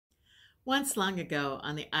Once long ago,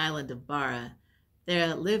 on the island of Barra,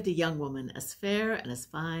 there lived a young woman as fair and as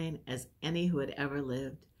fine as any who had ever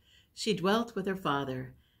lived. She dwelt with her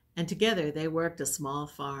father, and together they worked a small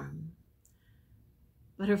farm.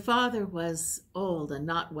 But her father was old and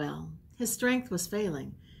not well. His strength was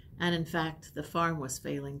failing, and in fact, the farm was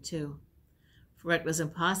failing too, for it was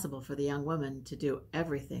impossible for the young woman to do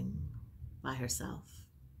everything by herself.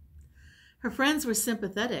 Her friends were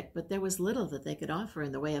sympathetic, but there was little that they could offer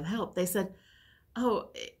in the way of help. They said,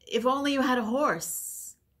 "Oh, if only you had a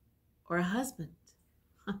horse or a husband."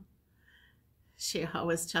 She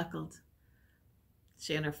always chuckled.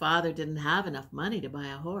 She and her father didn't have enough money to buy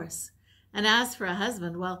a horse. And as for a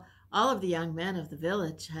husband, well, all of the young men of the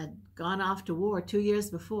village had gone off to war 2 years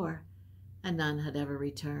before, and none had ever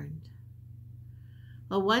returned.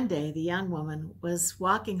 Well, one day the young woman was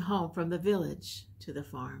walking home from the village to the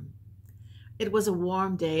farm. It was a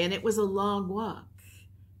warm day, and it was a long walk,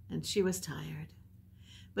 and she was tired.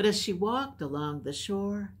 But as she walked along the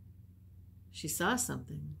shore, she saw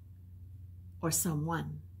something, or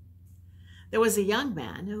someone. There was a young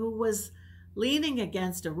man who was leaning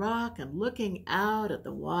against a rock and looking out at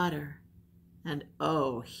the water, and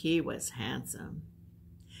oh, he was handsome.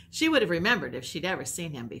 She would have remembered if she'd ever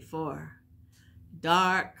seen him before.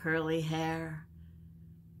 Dark curly hair,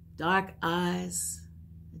 dark eyes,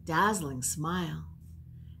 a dazzling smile.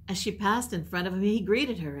 As she passed in front of him, he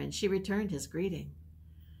greeted her, and she returned his greeting.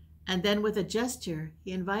 And then with a gesture,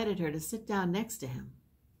 he invited her to sit down next to him.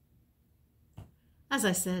 As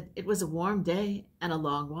I said, it was a warm day and a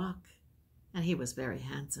long walk, and he was very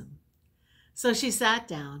handsome. So she sat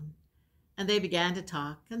down, and they began to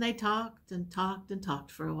talk, and they talked and talked and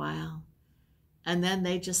talked for a while. And then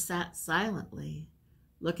they just sat silently,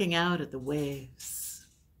 looking out at the waves.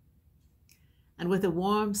 And with the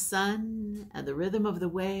warm sun and the rhythm of the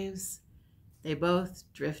waves, they both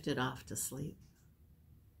drifted off to sleep.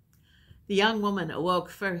 The young woman awoke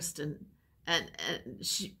first, and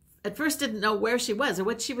she at first didn't know where she was or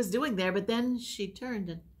what she was doing there, but then she turned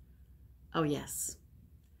and, oh yes,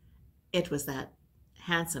 it was that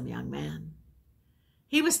handsome young man.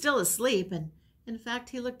 He was still asleep, and in fact,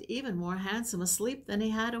 he looked even more handsome asleep than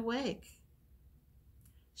he had awake.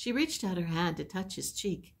 She reached out her hand to touch his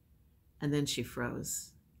cheek, and then she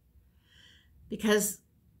froze, because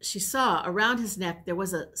she saw around his neck there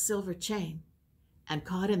was a silver chain, and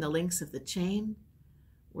caught in the links of the chain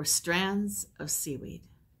were strands of seaweed.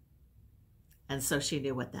 And so she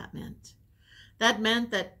knew what that meant. That meant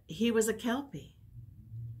that he was a Kelpie.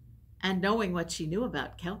 And knowing what she knew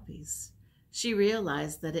about Kelpies, she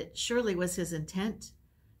realized that it surely was his intent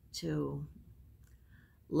to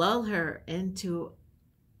lull her into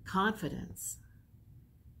confidence.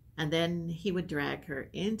 And then he would drag her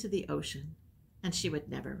into the ocean, and she would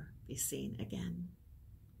never be seen again.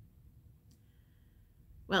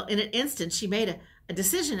 Well, in an instant, she made a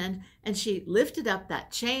decision, and she lifted up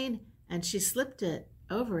that chain, and she slipped it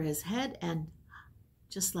over his head, and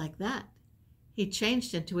just like that, he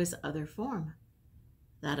changed into his other form,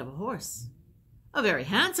 that of a horse. A very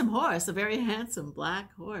handsome horse, a very handsome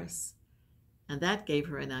black horse. And that gave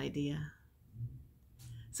her an idea.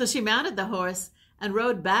 So she mounted the horse and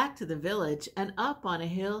rode back to the village and up on a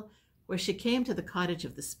hill where she came to the cottage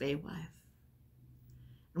of the spaewife.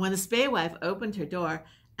 And when the spaewife opened her door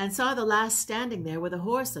and saw the lass standing there with a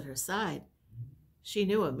horse at her side, she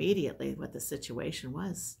knew immediately what the situation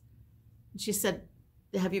was. And she said,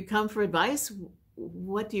 "Have you come for advice?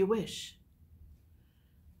 What do you wish?"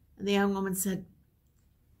 And the young woman said,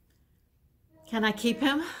 "Can I keep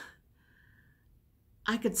him?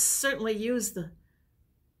 I could certainly use the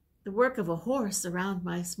work of a horse around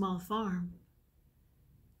my small farm.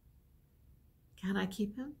 Can I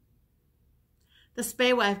keep him?" The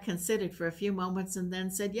spaewife considered for a few moments and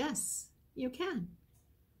then said, "Yes, you can.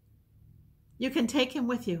 You can take him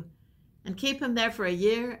with you and keep him there for a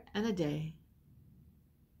year and a day.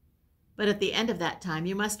 But at the end of that time,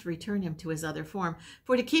 you must return him to his other form,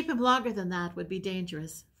 for to keep him longer than that would be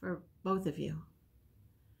dangerous for both of you."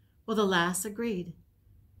 Well, the lass agreed,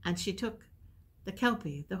 and she took the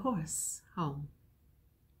Kelpie, the horse, home.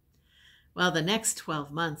 Well, the next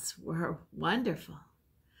 12 months were wonderful.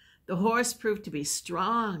 The horse proved to be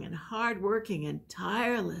strong and hard-working and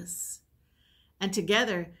tireless, and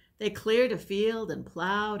together they cleared a field and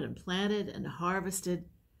plowed and planted and harvested,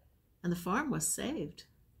 and the farm was saved.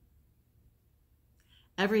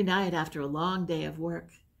 Every night after a long day of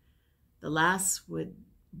work, the lass would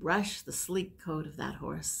brush the sleek coat of that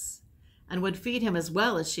horse and would feed him as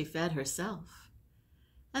well as she fed herself.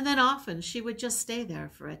 And then often she would just stay there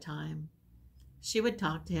for a time. She would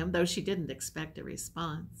talk to him, though she didn't expect a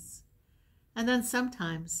response. And then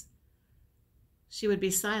sometimes she would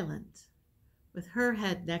be silent, with her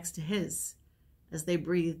head next to his, as they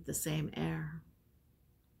breathed the same air.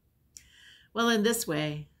 Well, in this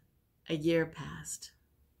way, a year passed,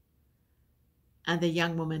 and the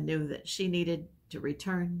young woman knew that she needed to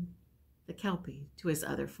return the Kelpie to his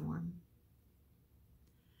other form.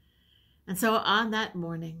 And so on that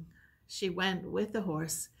morning, she went with the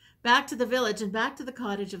horse back to the village and back to the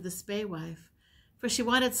cottage of the spaewife, for she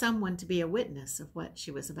wanted someone to be a witness of what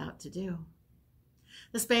she was about to do.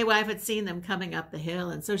 The spaewife had seen them coming up the hill,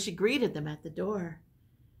 and so she greeted them at the door.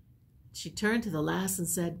 She turned to the lass and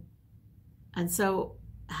said, "And so,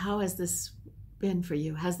 how has this been for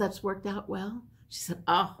you? Has that worked out well?" She said,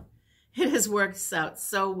 "Oh, it has worked out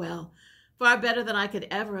so well, far better than I could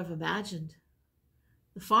ever have imagined.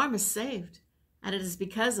 The farm is saved, and it is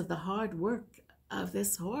because of the hard work of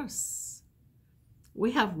this horse.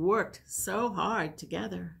 We have worked so hard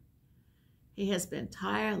together. He has been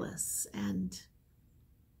tireless, and,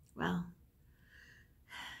 well,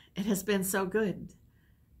 it has been so good.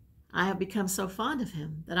 I have become so fond of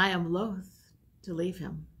him that I am loath to leave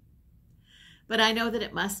him. But I know that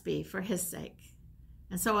it must be for his sake,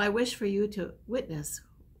 and so I wish for you to witness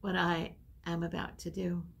what I am about to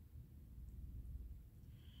do."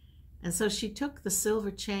 And so she took the silver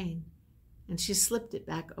chain and she slipped it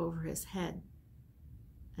back over his head.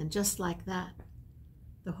 And just like that,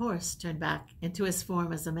 the horse turned back into his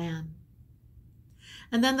form as a man.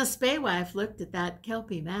 And then the spaewife looked at that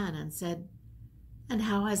Kelpie man and said, "And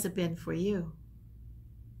how has it been for you?"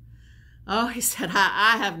 "Oh," he said,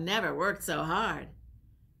 I have never worked so hard,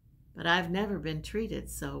 but I've never been treated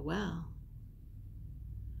so well.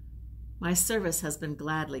 My service has been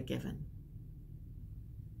gladly given."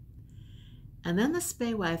 And then the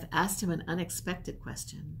spaewife asked him an unexpected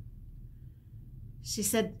question. She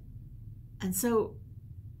said, "And so,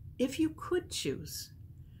 if you could choose,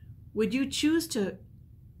 would you choose to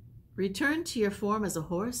return to your form as a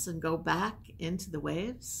horse and go back into the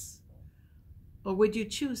waves? Or would you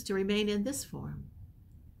choose to remain in this form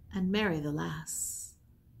and marry the lass?"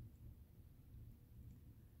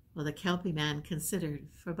 Well, the Kelpie man considered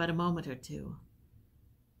for but a moment or two,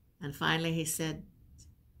 and finally he said,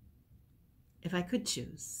 "If I could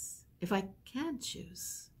choose, if I can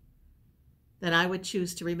choose, then I would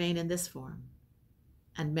choose to remain in this form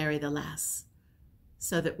and marry the lass,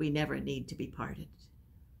 so that we never need to be parted."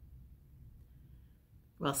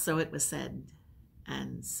 Well, so it was said,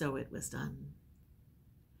 and so it was done.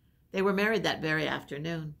 They were married that very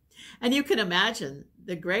afternoon, and you can imagine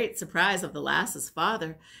the great surprise of the lass's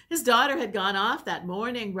father. His daughter had gone off that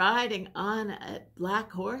morning riding on a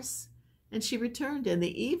black horse, and she returned in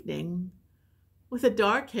the evening with a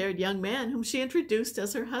dark-haired young man whom she introduced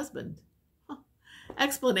as her husband.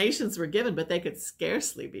 Explanations were given, but they could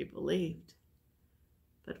scarcely be believed.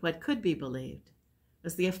 But what could be believed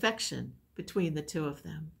was the affection between the two of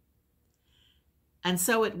them. And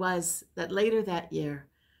so it was that later that year,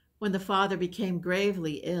 when the father became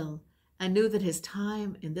gravely ill and knew that his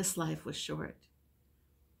time in this life was short,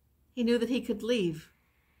 he knew that he could leave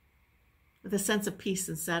with a sense of peace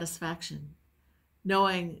and satisfaction,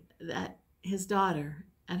 knowing that his daughter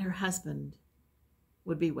and her husband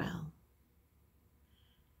would be well.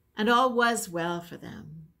 And all was well for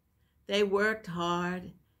them. They worked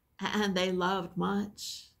hard and they loved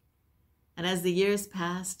much. And as the years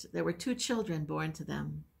passed, there were 2 children born to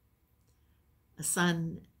them, a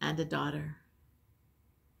son and a daughter.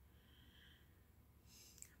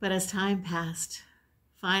 But as time passed,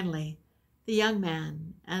 finally, the young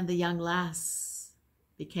man and the young lass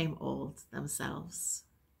became old themselves.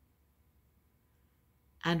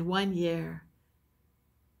 And one year,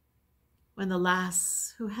 when the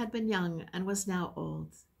lass, who had been young and was now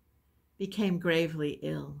old, became gravely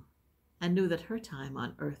ill and knew that her time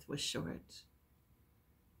on earth was short,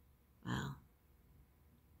 well,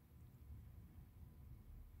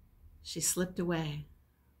 she slipped away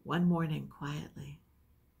one morning quietly.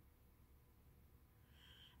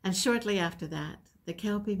 And shortly after that, the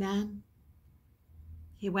Kelpie man,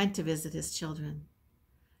 he went to visit his children,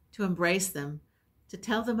 to embrace them, to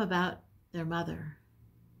tell them about their mother,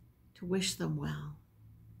 to wish them well.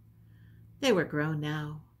 They were grown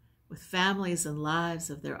now, with families and lives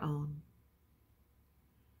of their own.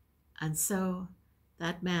 And so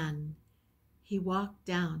that man, he walked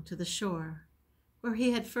down to the shore where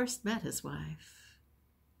he had first met his wife.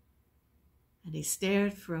 And he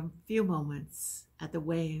stared for a few moments at the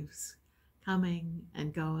waves coming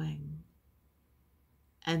and going.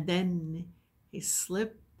 And then he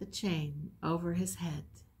slipped the chain over his head,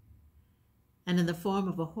 and in the form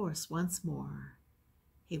of a horse once more,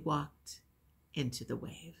 he walked into the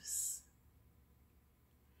waves.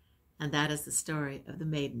 And that is the story of the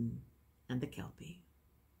Maiden and the Kelpie.